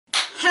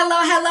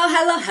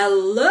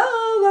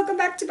Hello, welcome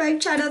back to my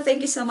channel.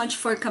 Thank you so much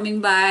for coming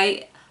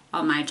by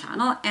on my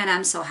channel, and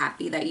I'm so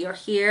happy that you're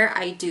here.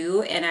 I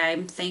do, and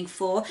I'm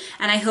thankful,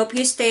 and I hope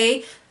you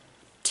stay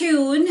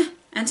tuned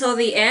until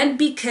the end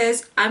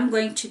because I'm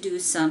going to do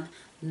some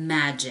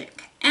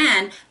magic,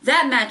 and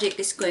that magic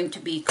is going to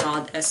be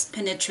called as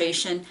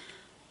penetration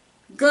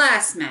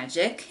glass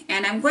magic,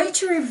 and I'm going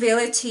to reveal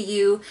it to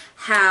you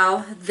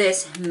how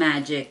this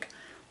magic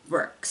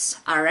works.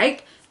 All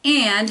right,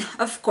 and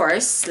of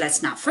course,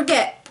 let's not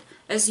forget,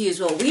 as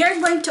usual, we are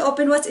going to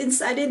open what's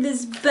inside in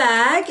this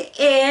bag,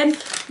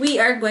 and we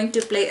are going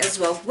to play as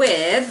well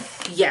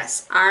with,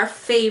 yes, our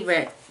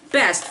favorite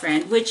best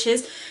friend, which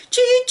is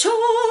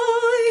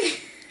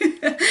Chichoy.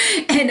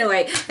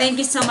 Anyway, thank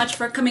you so much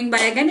for coming by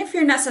again. If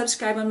you're not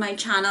subscribed on my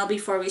channel,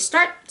 before we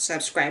start,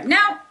 subscribe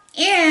now.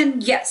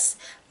 And yes,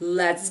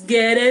 let's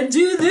get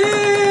into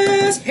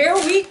this. Here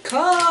we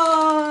come.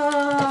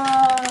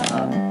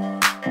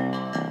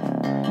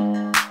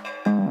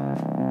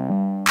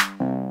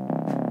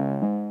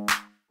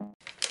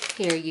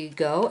 Here you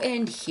go,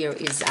 and here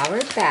is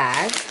our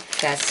bag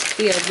that's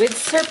filled with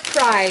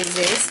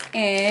surprises.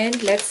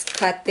 And let's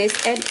cut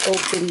this and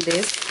open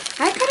this.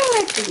 I kind of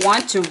like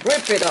want to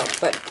rip it up,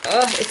 but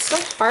it's so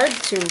hard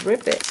to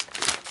rip it.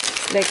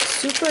 It's like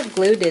super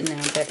glued in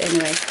there. But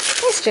anyway,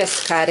 let's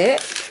just cut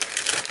it.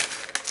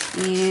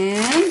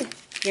 And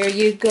here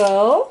you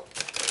go.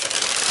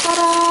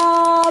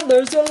 Ta-da!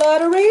 There's a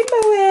lot of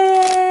rainbow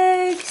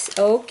eggs.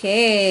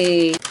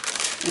 Okay.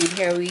 And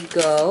here we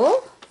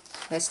go.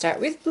 Let's start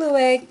with blue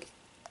egg.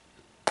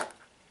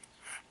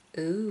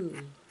 Ooh.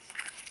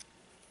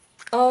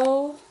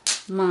 Oh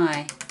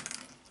my.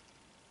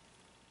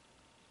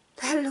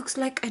 That looks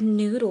like a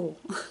noodle.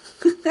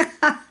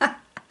 That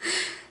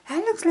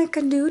looks like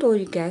a noodle,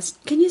 you guys.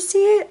 Can you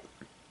see it?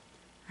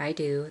 I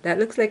do. That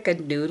looks like a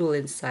noodle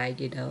inside,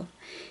 you know.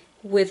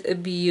 With a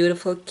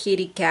beautiful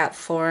kitty cat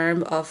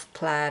form of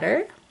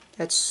platter.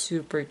 That's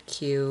super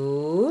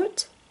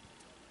cute.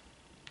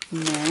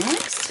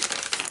 Next.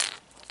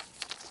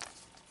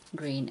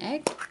 Green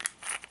egg.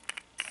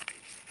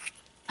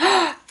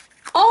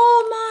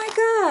 Oh my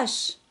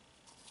gosh!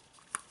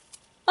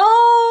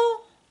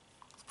 Oh!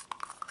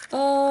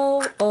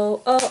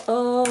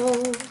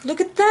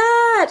 Look at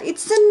that!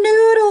 It's a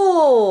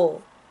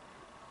noodle!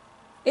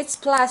 It's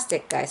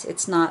plastic, guys.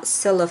 It's not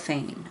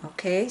cellophane,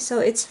 okay? So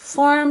it's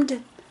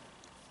formed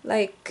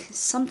like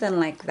something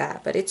like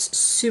that, but it's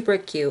super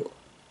cute.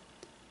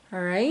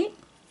 Alright?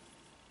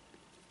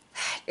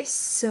 That is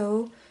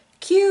so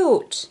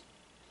cute!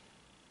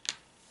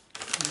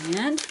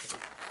 And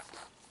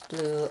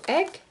blue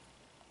egg.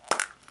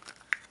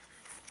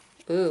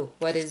 Ooh,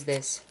 what is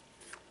this?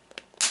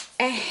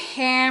 A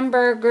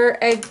hamburger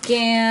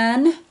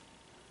again.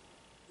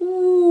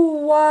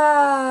 Ooh,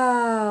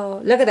 wow.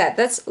 Look at that.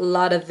 That's a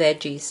lot of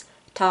veggies,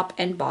 top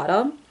and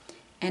bottom.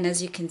 And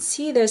as you can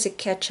see, there's a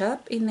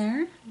ketchup in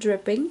there,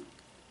 dripping.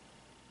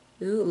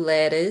 Ooh,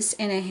 lettuce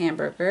and a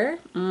hamburger.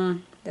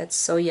 That's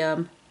so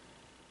yum.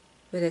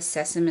 With a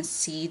sesame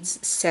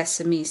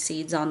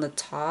seeds on the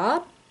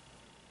top.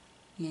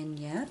 And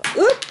yep.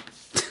 Oop!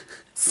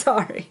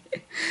 Sorry.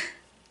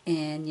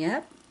 And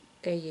yep,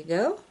 there you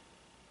go.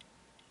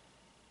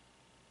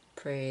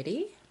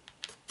 Pretty.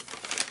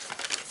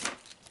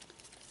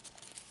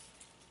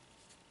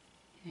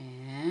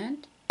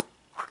 And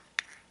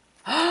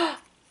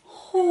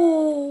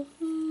oh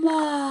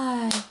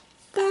my,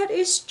 that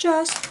is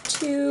just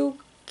too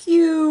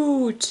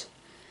cute.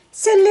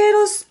 It's a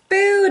little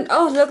spoon.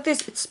 Oh, look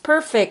this, it's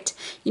perfect.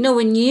 You know,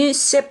 when you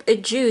sip a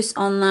juice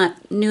on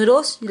that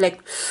noodles, you're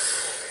like,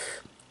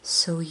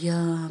 so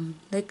yum.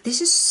 Like,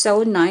 this is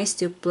so nice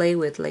to play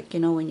with, like, you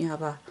know, when you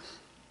have a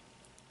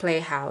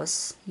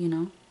playhouse, you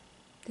know.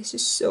 This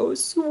is so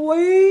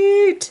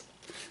sweet.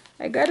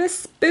 I got a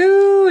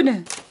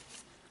spoon.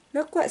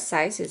 Look what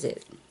size is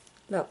it.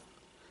 Look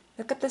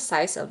at the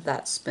size of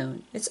that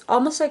spoon. It's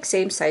almost like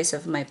same size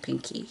of my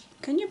pinky.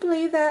 Can you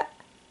believe that?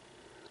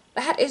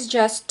 That is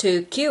just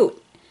too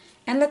cute.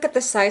 And look at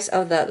the size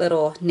of that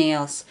little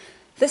nails.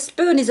 The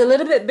spoon is a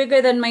little bit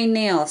bigger than my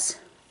nails.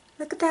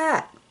 Look at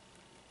that.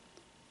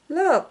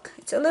 Look,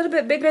 it's a little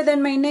bit bigger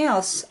than my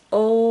nails.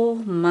 Oh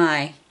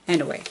my.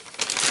 Anyway,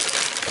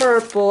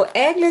 purple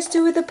egg. Let's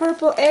do with the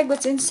purple egg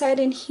what's inside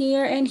in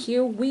here. And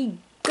here we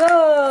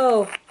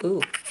go.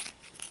 Ooh.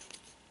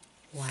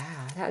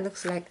 Wow, that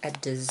looks like a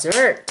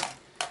dessert.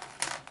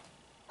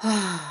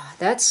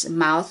 That's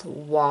mouth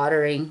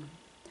watering.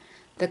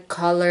 The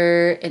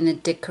color and the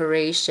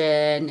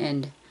decoration,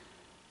 and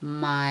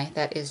my,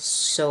 that is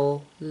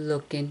so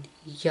looking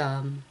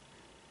yum.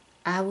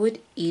 I would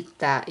eat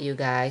that, you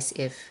guys,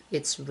 if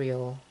it's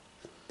real.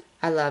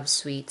 I love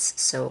sweets,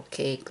 so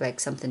cake, like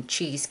something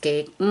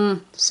cheesecake.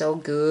 So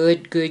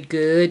good,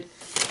 good.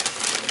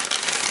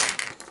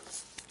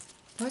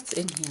 What's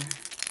in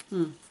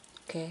here?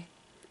 Okay,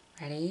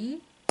 ready?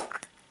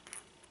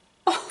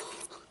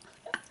 Oh,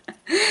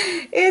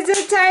 it's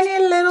a tiny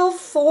little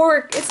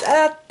fork. It's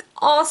a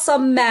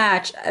awesome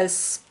match, a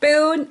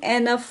spoon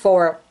and a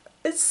fork.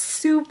 It's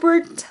super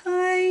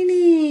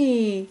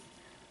tiny.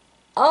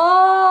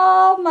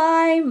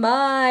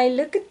 my,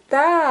 look at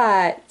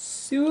that.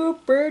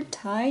 Super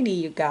tiny,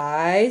 you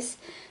guys.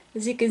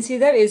 As you can see,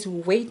 that is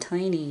way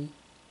tiny.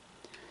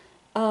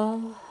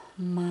 Oh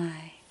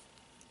my.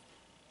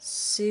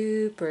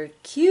 Super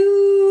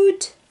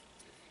cute.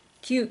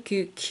 Cute,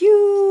 cute,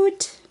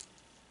 cute.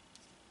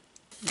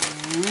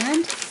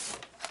 And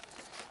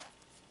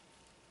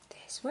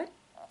this one.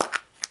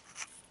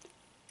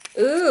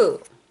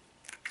 Ooh.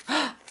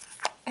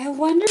 I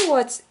wonder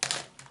what's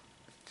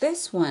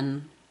this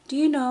one. Do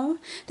you know?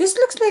 This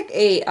looks like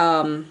a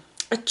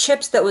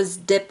chips that was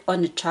dipped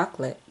on the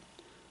chocolate.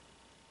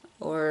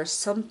 Or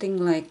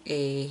something like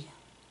a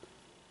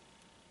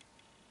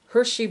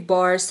Hershey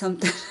bar,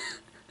 something.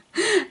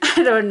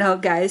 I don't know,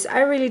 guys. I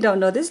really don't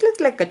know. This looks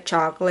like a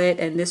chocolate,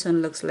 and this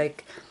one looks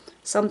like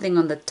something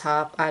on the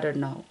top. I don't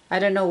know. I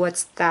don't know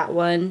what's that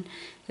one.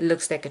 It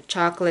looks like a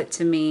chocolate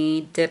to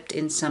me, dipped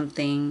in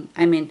something.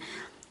 I mean,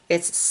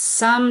 it's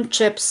some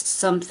chips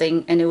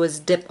something, and it was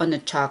dipped on the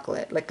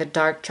chocolate, like a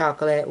dark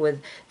chocolate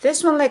with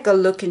this one like a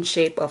look and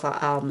shape of an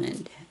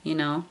almond, you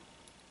know,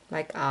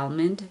 like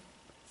almond.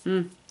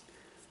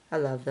 I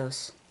love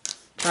those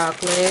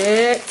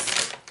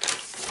chocolates.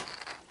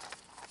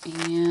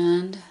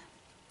 And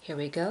here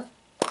we go.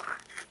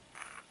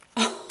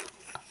 Oh,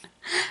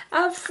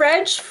 a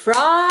French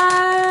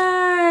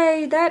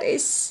fry. That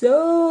is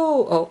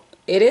so... Oh,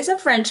 it is a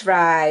French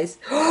fries.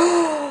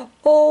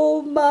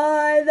 Oh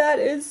my, that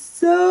is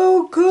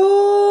so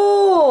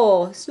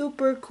cool.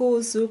 Super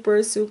cool,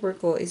 super, super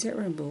cool. Is it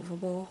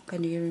removable?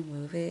 Can you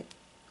remove it?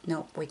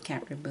 Nope, we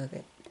can't remove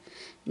it.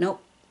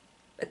 Nope.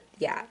 But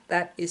yeah,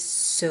 that is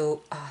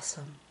so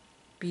awesome.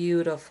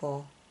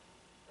 Beautiful.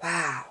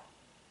 Wow.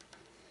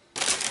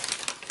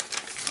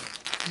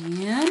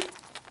 And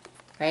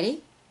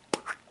ready?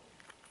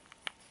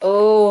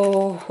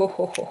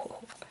 Oh,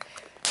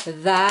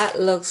 that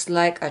looks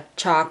like a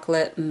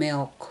chocolate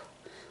milk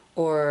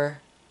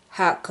or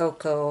hot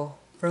cocoa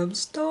from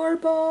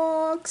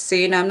Starbucks.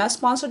 See, and I'm not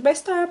sponsored by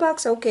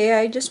Starbucks, okay?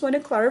 I just want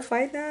to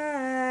clarify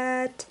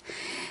that.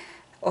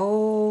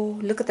 Oh,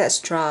 look at that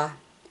straw.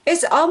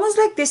 It's almost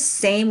like the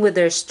same with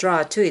their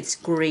straw too. It's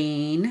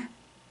green.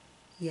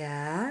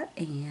 Yeah,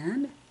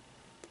 and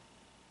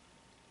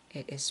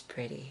it is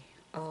pretty.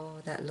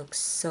 Oh, that looks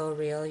so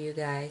real, you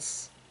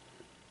guys.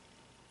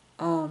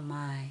 Oh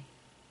my.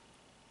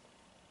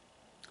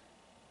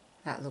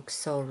 That looks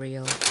so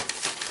real.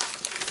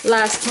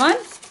 Last one.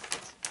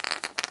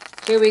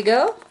 Here we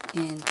go.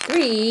 In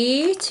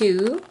 3,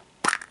 2.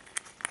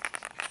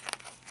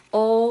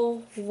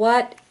 Oh,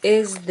 what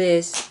is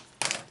this?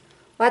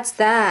 What's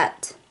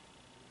that?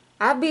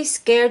 I'll be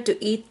scared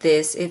to eat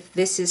this if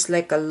this is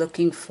like a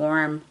looking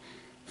form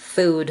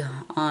food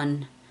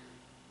on.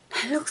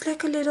 It looks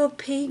like a little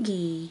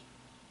piggy.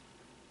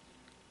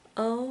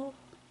 Oh,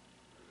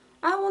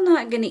 I will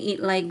not gonna eat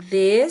like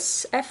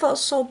this. I felt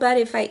so bad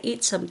if I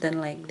eat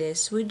something like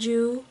this. Would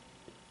you?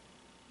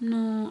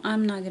 No,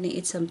 I'm not gonna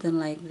eat something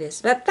like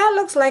this. But that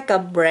looks like a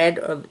bread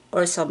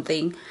or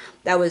something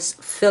that was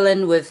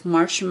filled with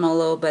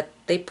marshmallow, but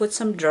they put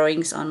some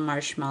drawings on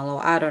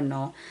marshmallow. I don't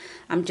know.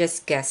 I'm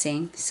just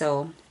guessing.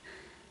 So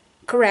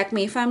correct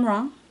me if I'm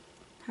wrong.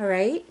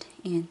 Alright,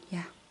 and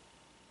yeah.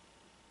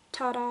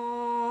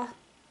 Ta-da!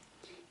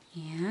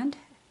 And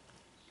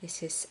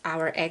this is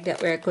our egg that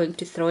we're going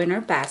to throw in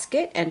our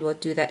basket, and we'll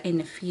do that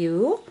in a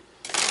few.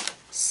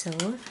 So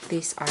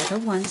these are the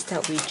ones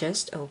that we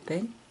just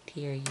opened.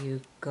 Here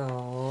you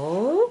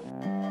go.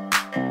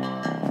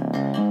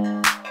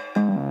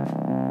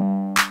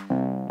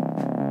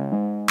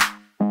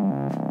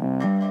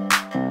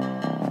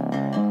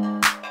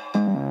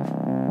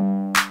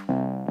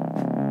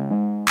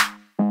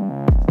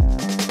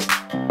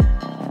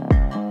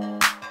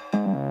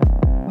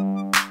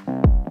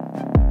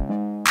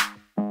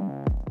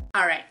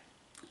 All right,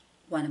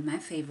 one of my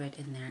favorite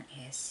in there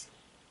is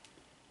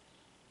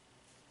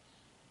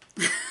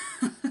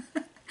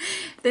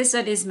this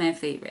one is my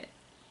favorite.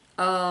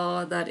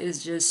 Oh, that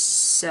is just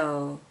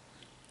so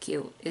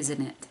cute, isn't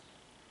it?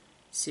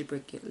 Super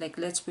cute. Like,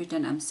 let's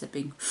pretend I'm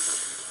sipping.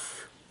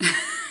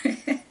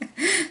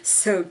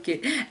 So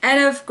cute.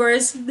 And of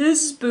course, the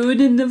spoon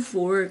and the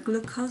fork.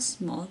 Look how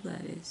small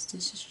that is.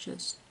 This is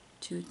just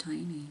too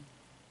tiny.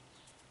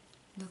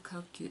 Look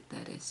how cute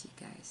that is, you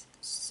guys.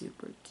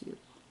 Super cute.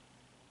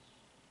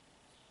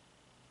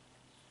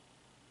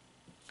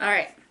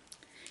 Alright,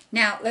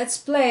 now let's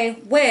play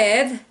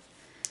with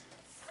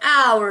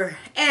our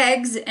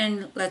eggs,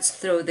 and let's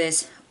throw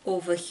this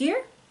over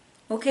here.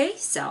 Okay,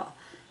 so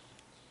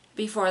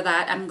before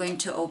that, I'm going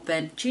to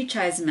open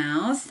Chicha's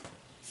mouth.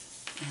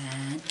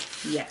 And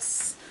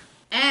yes.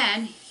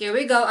 And here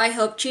we go. I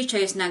hope Chicha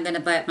is not going to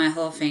bite my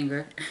whole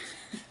finger.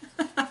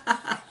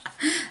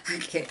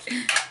 Okay,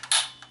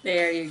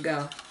 there you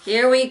go.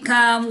 Here we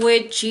come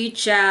with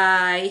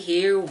Chicha.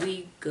 Here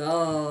we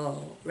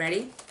go.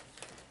 Ready?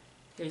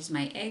 Here's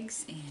my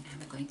eggs, and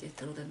I'm going to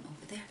throw them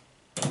over there.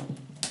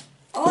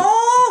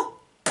 Oh!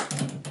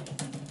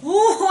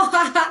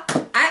 Oh!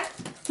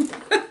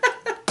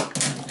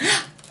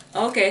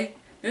 Okay,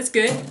 that's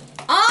good.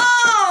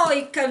 Oh!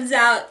 It comes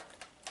out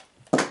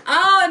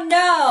Oh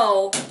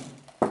no!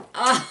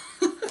 Oh,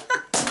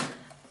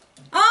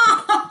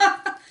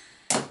 oh.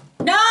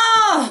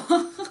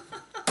 No!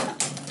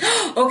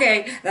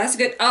 Okay, that's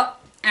good. Oh,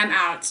 I'm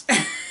out.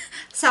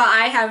 So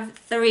I have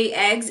 3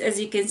 eggs. As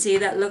you can see,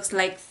 that looks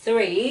like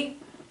 3.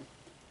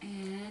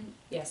 And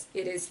yes,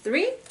 it is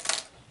 3.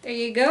 There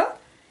you go.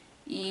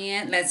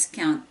 And let's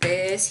count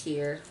this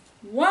here.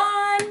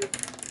 1,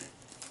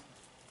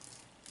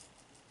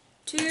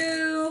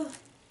 2,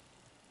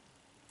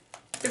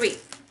 3.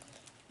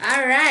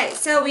 All right,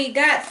 so we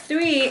got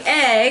 3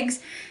 eggs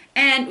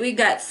and we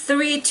got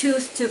 3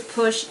 tooth to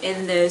push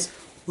in this.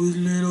 Oh,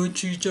 little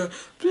Chicha,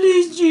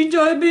 please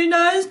Chicha, be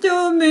nice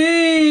to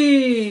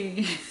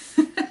me.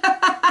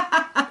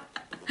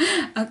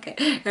 Okay,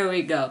 here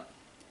we go.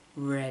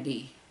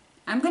 Ready.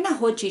 I'm gonna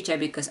hold Chicha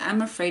because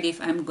I'm afraid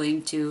if I'm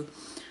going to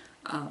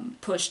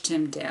push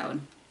him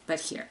down.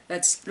 But here,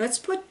 let's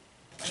put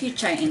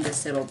Chicha in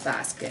this little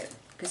basket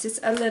because it's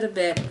a little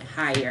bit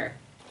higher.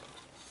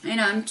 I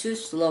know I'm too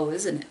slow,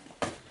 isn't it?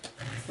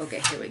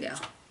 Okay, here we go.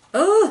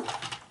 Oh,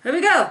 here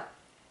we go.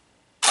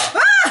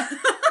 Ah!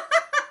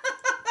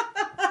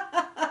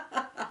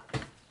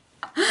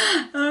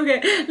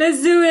 Okay,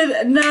 let's do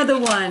it another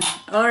one.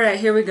 All right,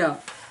 here we go.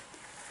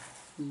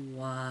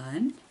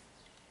 1.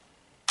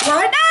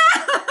 What?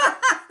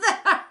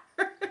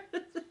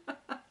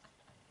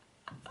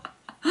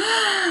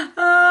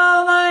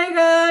 Oh my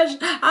gosh,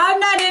 I'm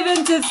not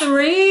even to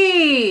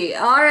 3.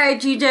 All right,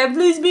 GJ,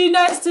 please be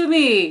nice to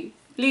me.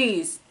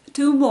 Please,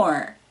 2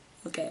 more.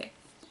 Okay.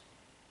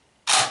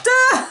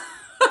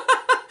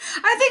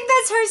 I think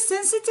that's her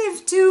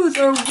sensitive tooth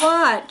or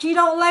what? She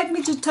don't like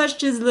me to touch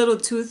this little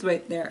tooth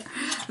right there.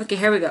 Okay,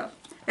 here we go.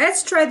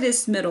 Let's try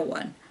this middle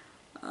one.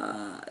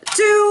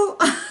 2.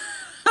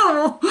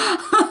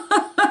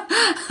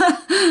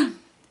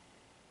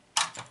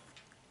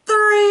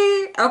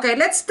 3. Okay,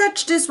 let's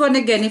touch this one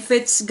again if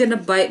it's gonna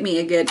bite me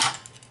again.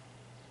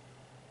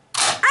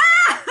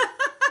 Ah!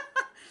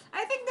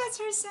 I think that's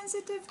her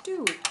sensitive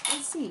tooth.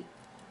 Let's see.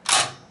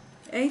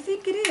 I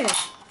think it is.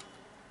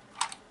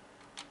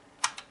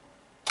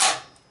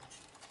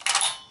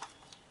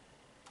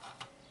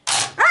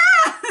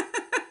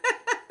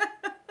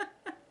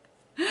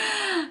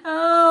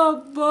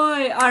 Oh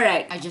boy.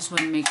 Alright, I just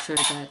want to make sure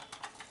that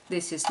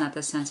this is not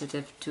a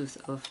sensitive tooth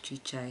of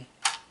Chichai.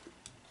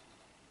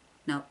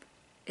 Nope.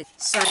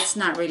 So it's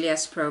not really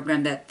as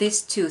programmed that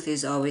this tooth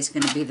is always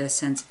going to be the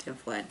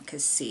sensitive one.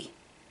 Because see.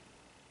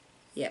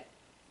 Yep.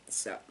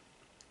 So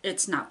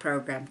it's not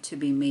programmed to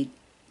be made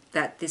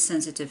that this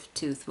sensitive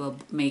tooth will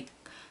make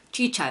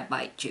Chichai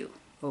bite you.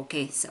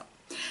 Okay, so.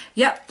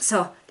 Yep,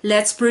 so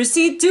let's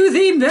proceed to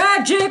the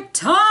magic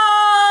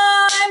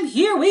time.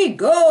 Here we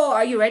go.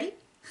 Are you ready?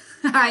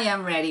 I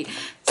am ready.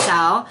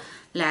 So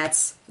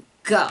let's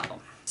go.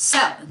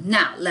 So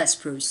now let's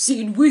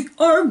proceed with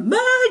our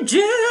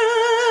magic.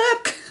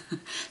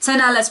 So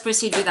now let's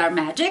proceed with our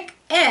magic.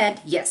 And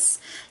yes,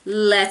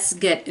 let's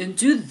get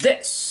into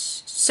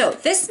this. So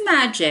this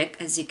magic,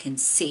 as you can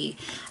see,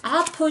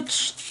 I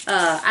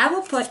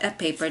will put a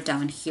paper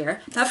down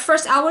here. Now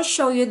first I will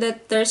show you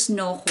that there's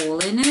no hole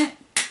in it.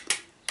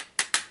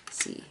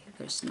 See,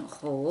 there's no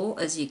hole.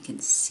 As you can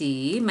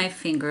see, my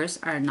fingers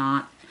are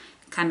not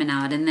coming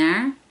out in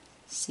there.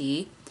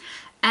 See?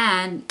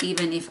 And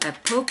even if I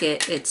poke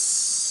it,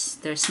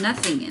 there's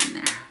nothing in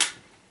there.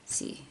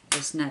 See,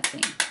 there's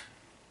nothing.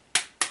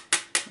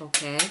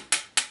 Okay?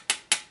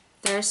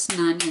 There's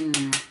none in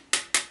there.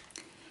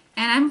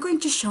 And I'm going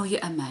to show you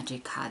a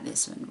magic how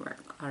this one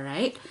works.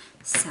 Alright?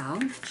 So,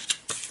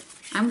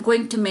 I'm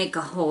going to make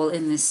a hole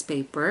in this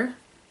paper.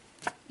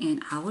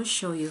 And I will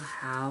show you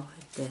how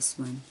this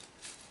one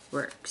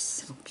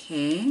works.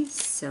 Okay?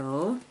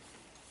 So,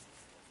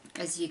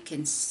 as you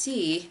can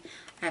see,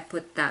 I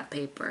put that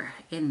paper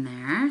in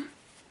there.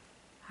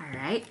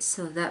 Alright,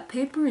 so that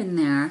paper in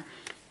there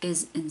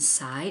is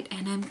inside,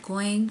 and I'm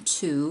going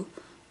to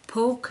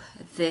poke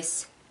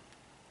this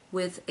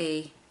with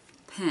a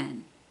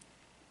pen.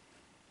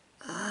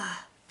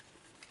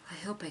 I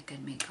hope I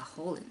can make a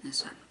hole in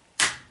this one.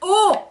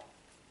 Oh!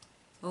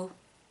 Oh,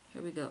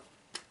 here we go.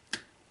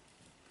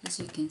 As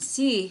you can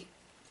see,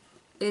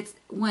 it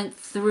went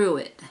through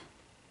it.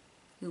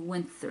 It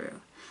went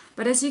through.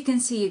 But as you can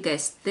see, you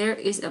guys, there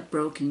is a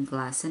broken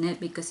glass in it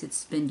because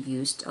it's been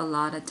used a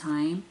lot of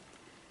time.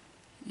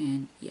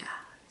 And yeah,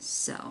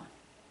 so.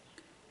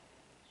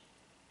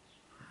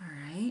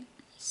 Alright,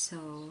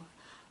 so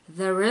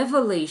the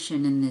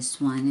revelation in this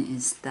one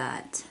is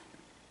that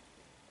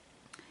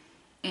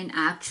in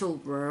actual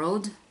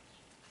world,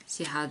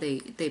 see how they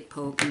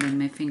poke and then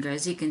my finger,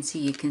 as you can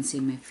see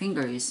my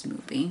finger is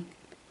moving.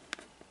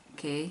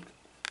 Okay.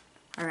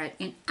 Alright,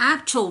 in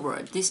actual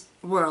world,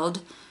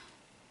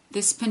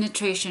 this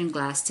penetration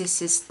glass, this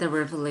is the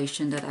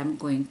revelation that I'm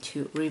going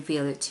to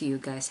reveal it to you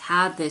guys,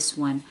 how this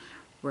one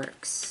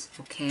works.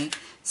 Okay,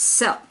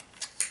 so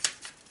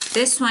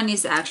this one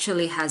is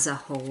actually has a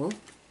hole.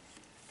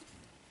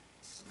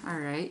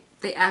 Alright,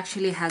 it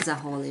actually has a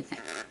hole in it.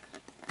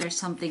 There's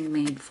something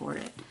made for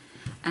it.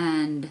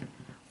 And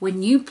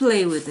when you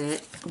play with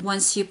it,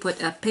 once you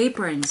put a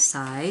paper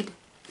inside,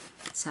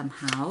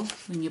 somehow,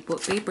 when you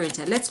put paper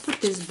inside, let's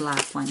put this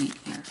black one in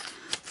here.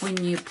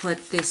 When you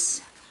put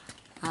this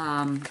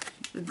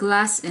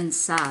glass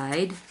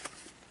inside,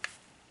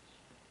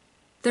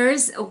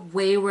 there's a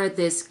way where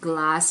this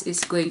glass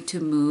is going to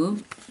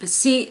move. But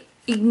see,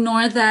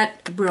 ignore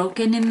that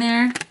broken in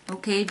there,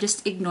 okay?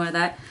 Just ignore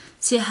that.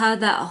 See how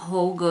that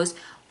hole goes?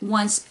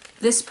 Once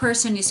this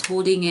person is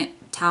holding it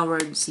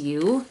towards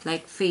you,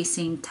 like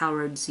facing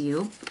towards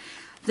you,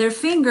 their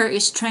finger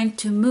is trying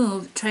to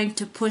move, trying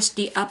to push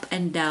the up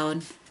and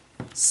down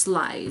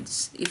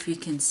slides, if you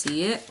can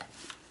see it.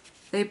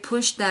 They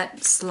push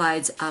that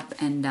slides up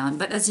and down.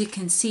 But as you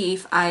can see,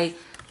 if I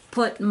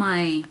put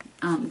my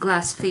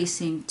glass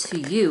facing to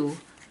you,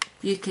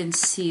 you can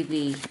see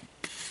the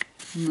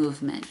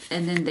movement.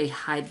 And then they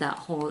hide that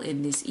hole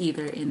in this,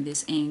 either in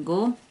this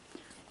angle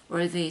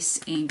or this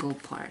angle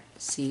part.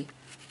 See?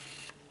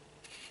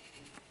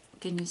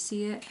 Can you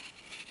see it?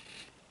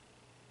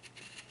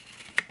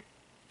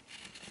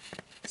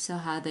 So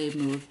how they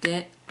moved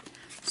it.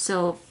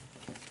 So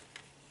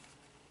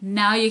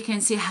now you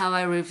can see how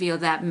I reveal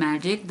that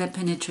magic, the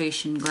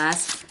penetration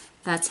glass.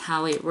 That's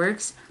how it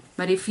works.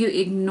 But if you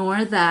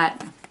ignore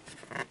that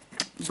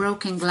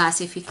broken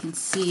glass, if you can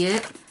see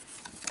it,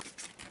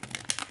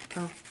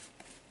 oh,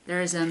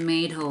 there's a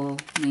made hole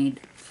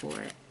made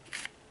for it.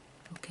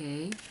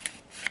 Okay.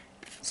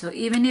 So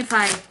even if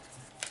I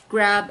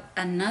grab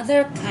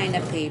another kind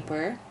of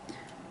paper,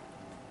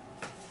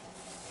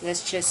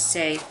 let's just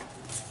say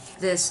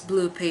this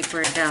blue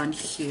paper down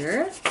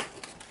here,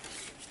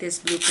 this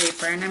blue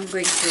paper, and I'm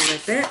going to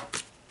rip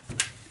it,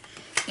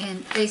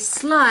 and I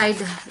slide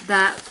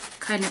that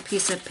kind of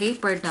piece of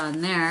paper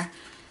down there,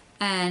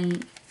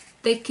 and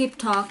they keep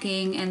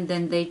talking, and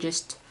then they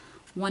just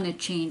want to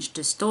change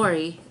the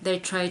story. They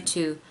try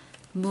to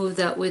move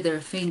that with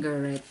their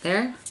finger right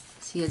there.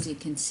 See, as you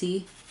can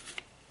see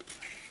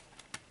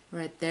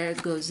right there,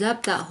 it goes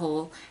up that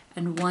hole,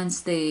 and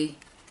once they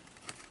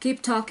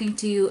keep talking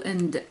to you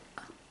and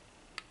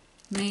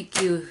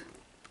make you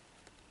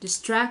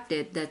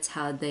distracted, that's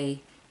how they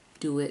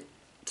do it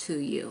to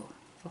you.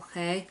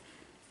 Okay,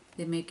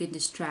 they make you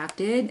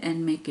distracted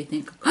and make you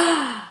think,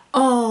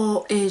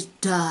 oh, it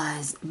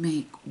does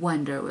make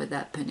wonder with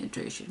that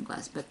penetration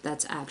glass, but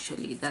that's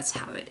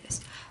how it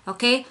is.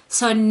 Okay,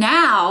 so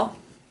now,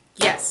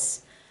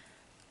 yes,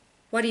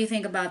 what do you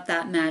think about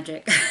that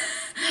magic?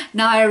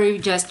 Now I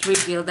just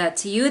revealed that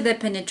to you, the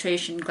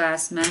penetration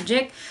glass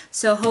magic.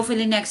 So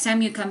hopefully next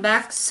time you come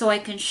back so I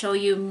can show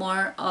you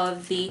more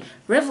of the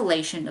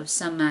revelation of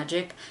some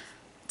magic.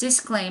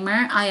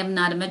 Disclaimer, I am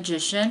not a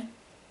magician.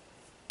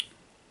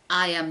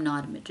 I am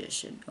not a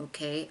magician,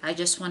 okay? I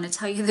just want to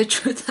tell you the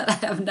truth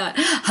that I am not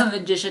a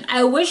magician.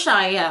 I wish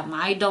I am.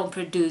 I don't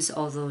produce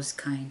all those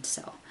kinds,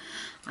 so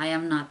I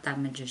am not that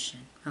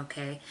magician,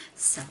 okay?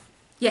 So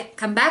yeah,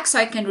 come back so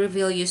I can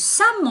reveal you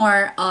some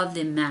more of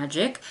the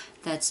magic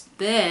that's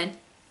been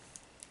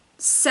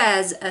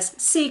says as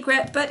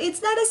secret, but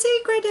it's not a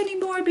secret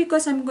anymore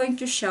because I'm going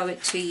to show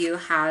it to you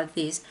how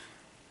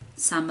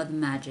some of the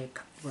magic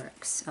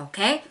works.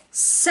 Okay,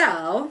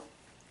 so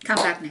come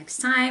back next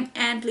time,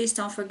 and please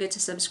don't forget to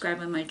subscribe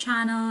on my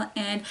channel.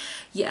 And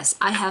yes,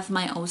 I have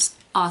my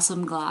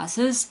awesome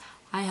glasses.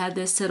 I had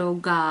this little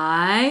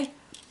guy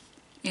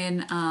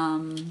in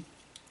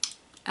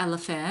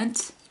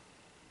elephant,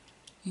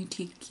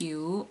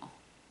 cute,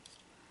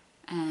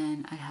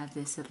 and I have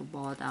this little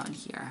ball down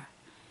here.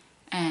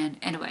 And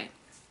anyway,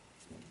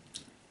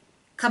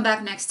 come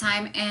back next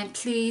time, and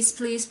please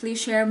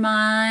share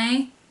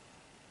my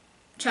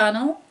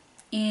channel,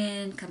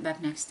 and come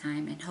back next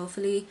time, and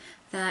hopefully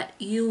that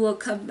you will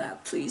come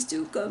back. Please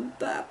do come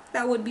back.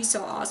 That would be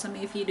so awesome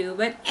if you do.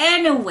 But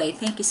anyway,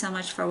 thank you so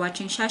much for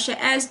watching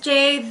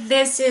SHASHASJ.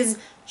 This is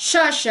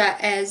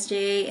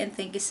SHASHASJ, and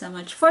thank you so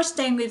much for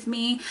staying with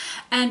me.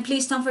 And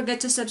please don't forget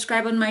to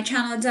subscribe on my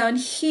channel down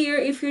here.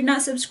 If you're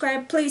not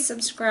subscribed, please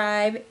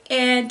subscribe,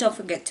 and don't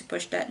forget to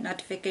push that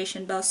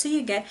notification bell so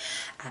you get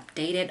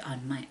updated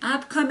on my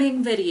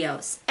upcoming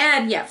videos.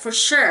 And yeah, for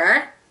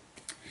sure,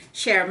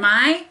 share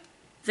my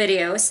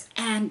videos,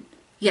 and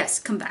yes,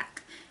 come back.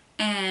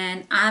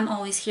 And I'm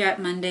always here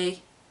at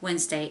Monday,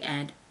 Wednesday,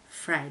 and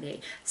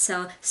Friday.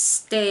 So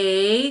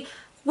stay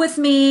with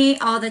me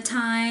all the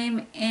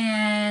time,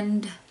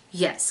 and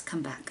yes,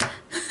 come back.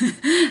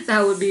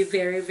 That would be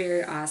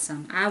very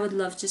awesome. I would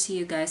love to see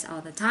you guys all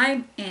the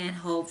time, and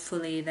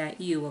hopefully that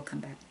you will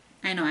come back.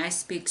 I know I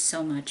speak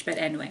so much, but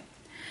anyway,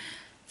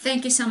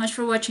 thank you so much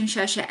for watching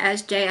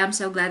SHASHASJ. I'm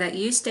so glad that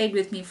you stayed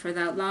with me for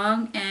that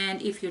long.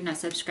 And if you're not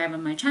subscribed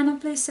on my channel,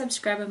 please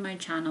subscribe on my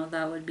channel.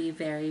 That would be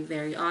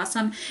very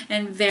awesome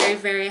and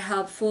very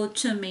helpful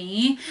to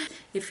me.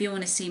 If you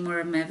want to see more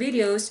of my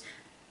videos,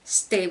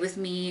 stay with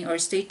me or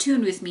stay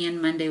tuned with me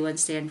on Monday,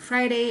 Wednesday, and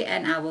Friday,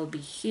 and I will be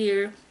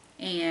here.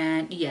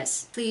 And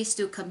yes, please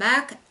do come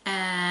back,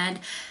 and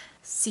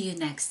see you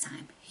next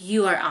time.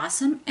 You are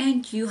awesome,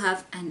 and you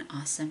have an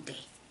awesome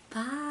day.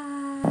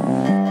 Bye.